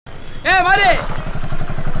ஏய் மாரி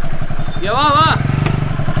இங்க வா வா.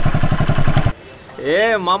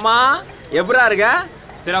 ஏய் மாமா எப்படா இருக்க?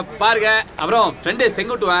 சிறப்பா இருக்க. அப்புறம் ஃப்ரெண்டு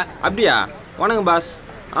செங்குட்டுவன். அப்படியா? வணக்கம் பாஸ்.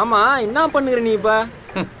 ஆமா என்ன பண்ணுகிற நீ இப்ப?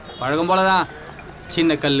 பழகம் போலதான்.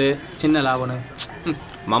 சின்ன கல்லு சின்ன லாபம்னு.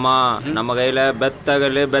 மாமா நம்ம கையில பெத்த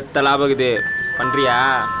கல்லு பெத்த லாபகுது. பண்றியா?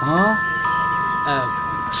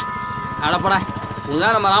 அடப்படா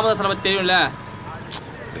உதான் நம்ம ராமதாசனை பத்தி தெரியும்ல.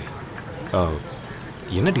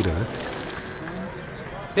 என்ன டீல்?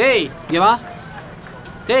 டேய் இங்க வா.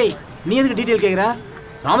 டேய் நீ எதுக்கு டீட்டெயில் கேட்குற?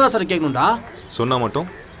 ராமதாசரை கேட்கணும்டா. சொன்னா மட்டும்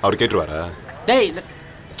அவர் கேட்டுருவாரா? டேய்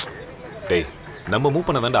டேய் நம்ம மூவ்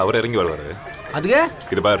பண்ண தாண்டா அவர் இறங்கி வருவாரு. அதுக்கு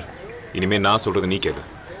இது பார், இனிமே நான் சொல்றது நீ கேளு,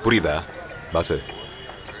 புரியுதா? பாஸ்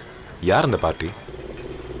யார் அந்த party?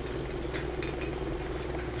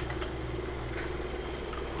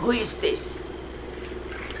 Who is this?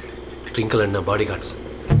 Twinkle and bodyguards.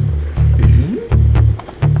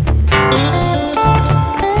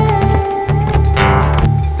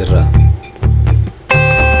 Erra.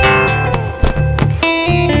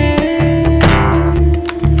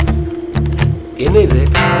 என்ன இது?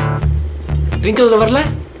 ட்விங்கிள் வரல?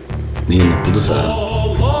 நீ என்ன புதுசா?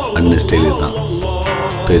 அண்ணன் ஸ்டைலே தான்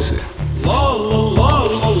பேசு.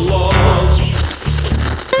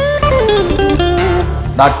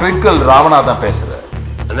 நான் ட்விங்கிள் ராமநாதன் பேசுறேன்.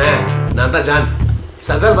 அண்ணே நான் தான் ஜான்.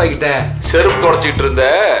 சர்தார் பாய் கிட்ட செருப்பு தொடச்சிட்டு இருந்த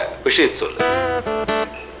விஷயத்தை சொல்லு.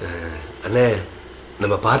 அண்ணே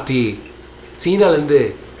நம்ம பார்ட்டி சீனாலேருந்து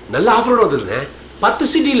நல்ல ஆஃபரோட வந்துருந்தேன். 10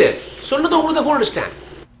 சிட்டியில் சொன்னதை உங்களுக்கு தான் ஃபோன் அடிச்சிட்டேன்.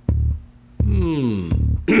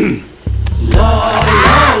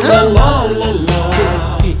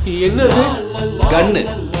 என்னது? கன்னு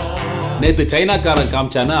நேத்து சைனாக்காரன்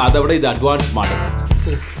காமிச்சானா, அதை விட இது அட்வான்ஸ் மாடல்.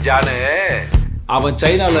 ஜானு அவன்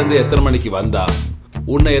சைனால இருந்து எத்தனை மணிக்கு வந்தா,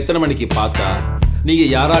 உன்னை எத்தனை மணிக்கு பார்த்தா, நீங்க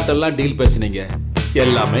யாராட்டெல்லாம் டீல் பேசினீங்க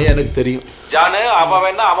எல்லாமே எனக்கு தெரியும். ஜானு அவன்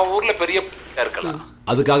வேணா அவன் ஊர்ல பெரிய இருக்கலாம்.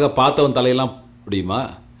 அதுக்காக பார்த்தவன் தலையெல்லாம் முடியுமா?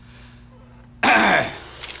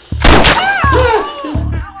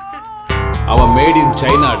 அவன் மேட் இன்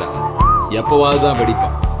சைனாடா, எப்பவாவது தான்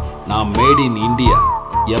வெடிப்பான். நான் மேட் இன் இந்தியா,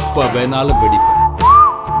 எப்ப வேணாலும் வெடிப்பேன்.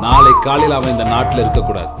 நாளை காலையில் அவன் இந்த நாட்டில்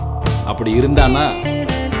இருக்கக்கூடாது. அப்படி இருந்தானா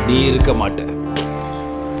நீ இருக்க மாட்ட.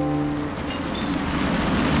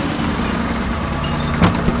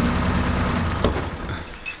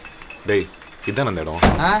 டேய் இதான் அந்த இடம்.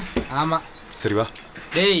 ஆமா சரி வா.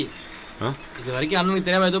 டேய் இது வரைக்கும் அண்ணனுக்கு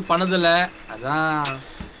தெரியாம எதுவும் பண்ணதில்ல, அதான்.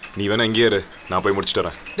 நீ வேணா இங்கே இரு, நான் போய் முடிச்சுட்டு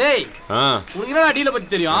வரேன். டேய் உனக்கு என்ன டீலை பத்தி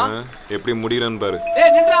தெரியும்? எப்படி முடியறன்னு பாரு.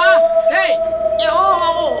 டேய் நின்றா. டேய்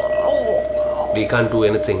We can't do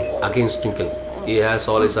anything against Twinkle. He has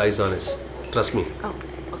all his eyes on us. Trust me.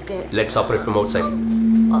 Okay. Let's operate from outside.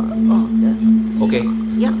 Okay?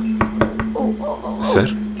 Yeah.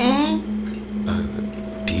 Sir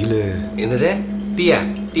deal என்னது? டீயா?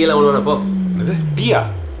 டீயெல்லாம் ஒன்று வேணா போ. என்னது டீயா?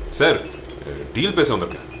 சார் டீல் பேச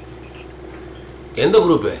வந்திருக்கேன். எந்த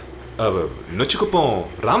குரூப்பு? நொச்சிக்குப்பம்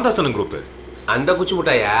ராமதாசன் குரூப்பு. அந்த குச்சி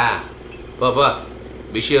முட்டாயா? பாப்பா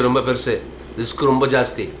விஷயம் ரொம்ப பெருசு, ரிஸ்க் ரொம்ப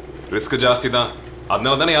ஜாஸ்தி. ரிஸ்க் ஜாஸ்தி தான்,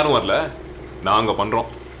 அதனால தானே யாரும் வரல. நாங்கள் பண்ணுறோம்.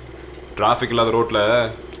 டிராஃபிக் இல்லாத ரோட்டில்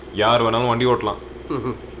யார் வேணாலும் வண்டி ஓட்டலாம்.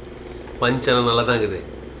 பஞ்சனம் நல்லா தான் இருக்குது.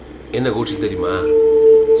 என்ன கூச்சி தெரியுமா?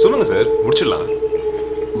 சொல்லுங்கள் சார், முடிச்சிடலாம்.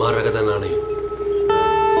 மரகத நாணயம்.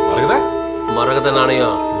 மரகதா? மரகத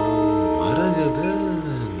நாணயம். மரகத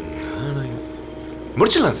நாணயம்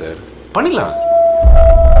முடிச்சிடலாம் சார், பண்ணிடலாம்.